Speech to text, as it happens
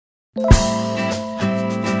I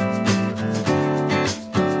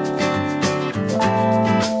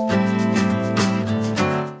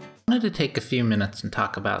wanted to take a few minutes and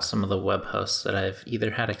talk about some of the web hosts that I've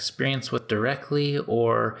either had experience with directly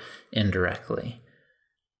or indirectly.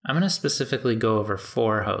 I'm going to specifically go over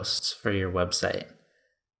 4 hosts for your website.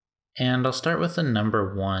 And I'll start with the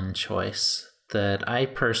number 1 choice that I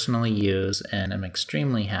personally use and am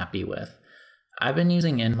extremely happy with. I've been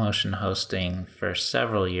using InMotion hosting for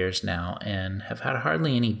several years now and have had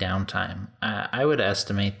hardly any downtime. I would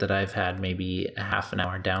estimate that I've had maybe a half an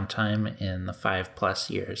hour downtime in the 5+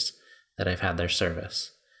 years that I've had their service.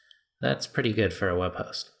 That's pretty good for a web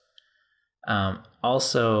host.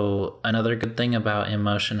 Also, another good thing about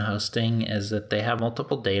InMotion hosting is that they have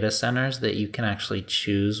multiple data centers that you can actually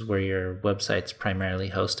choose where your website's primarily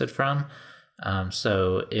hosted from.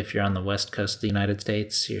 So if you're on the west coast of the United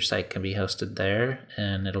States, your site can be hosted there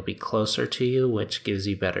and it'll be closer to you, which gives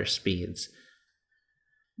you better speeds.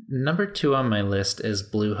 Number 2 on my list is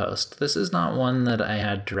Bluehost. This is not one that I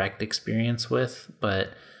had direct experience with, but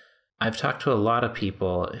I've talked to a lot of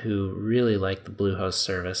people who really like the Bluehost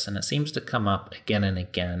service, and it seems to come up again and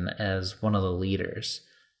again as one of the leaders.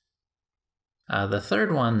 The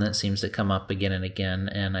third one that seems to come up again and again,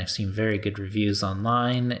 and I've seen very good reviews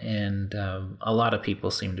online, and a lot of people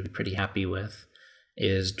seem to be pretty happy with,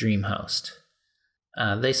 is DreamHost.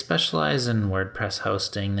 They specialize in WordPress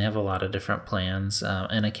hosting. They have a lot of different plans,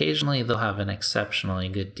 and occasionally they'll have an exceptionally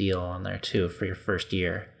good deal on there too for your first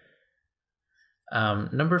year.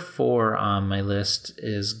 Number 4 on my list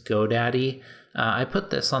is GoDaddy. I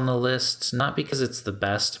put this on the list not because it's the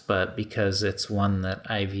best, but because it's one that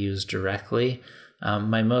I've used directly.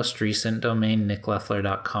 My most recent domain,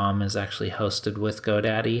 nickleffler.com, is actually hosted with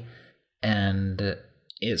GoDaddy, and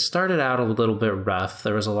it started out a little bit rough.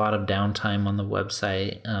 There was a lot of downtime on the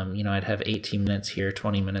website. I'd have 18 minutes here,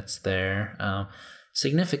 20 minutes there.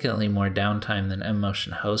 Significantly more downtime than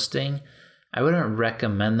InMotion hosting. I wouldn't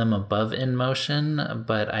recommend them above InMotion,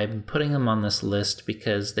 but I'm putting them on this list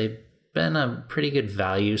because they've been a pretty good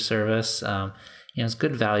value service. It's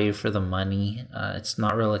good value for the money. It's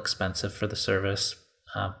not real expensive for the service,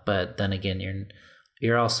 but then again,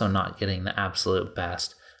 you're also not getting the absolute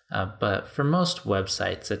best. But for most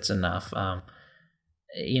websites, it's enough.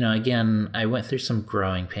 Again, I went through some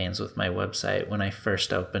growing pains with my website. When I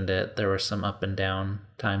first opened it, there were some up and down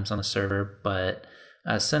times on the server, but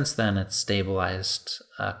since then it's stabilized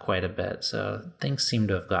quite a bit, so things seem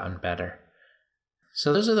to have gotten better.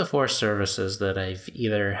 So those are the 4 services that I've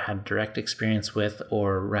either had direct experience with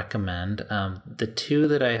or recommend. The 2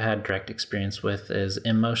 that I had direct experience with is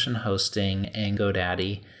InMotion hosting and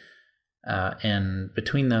GoDaddy. And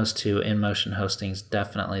between those 2, InMotion hosting is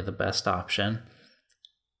definitely the best option.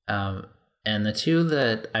 And the 2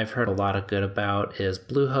 that I've heard a lot of good about is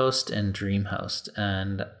Bluehost and DreamHost.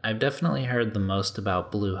 And I've definitely heard the most about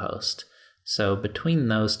Bluehost. So between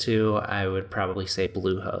those 2, I would probably say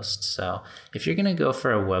Bluehost. So if you're going to go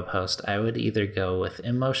for a web host, I would either go with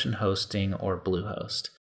InMotion hosting or Bluehost.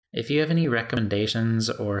 If you have any recommendations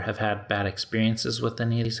or have had bad experiences with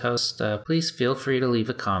any of these hosts, please feel free to leave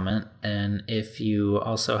a comment. And if you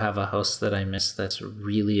also have a host that I missed that's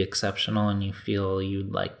really exceptional and you feel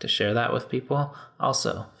you'd like to share that with people,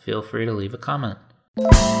 also feel free to leave a comment.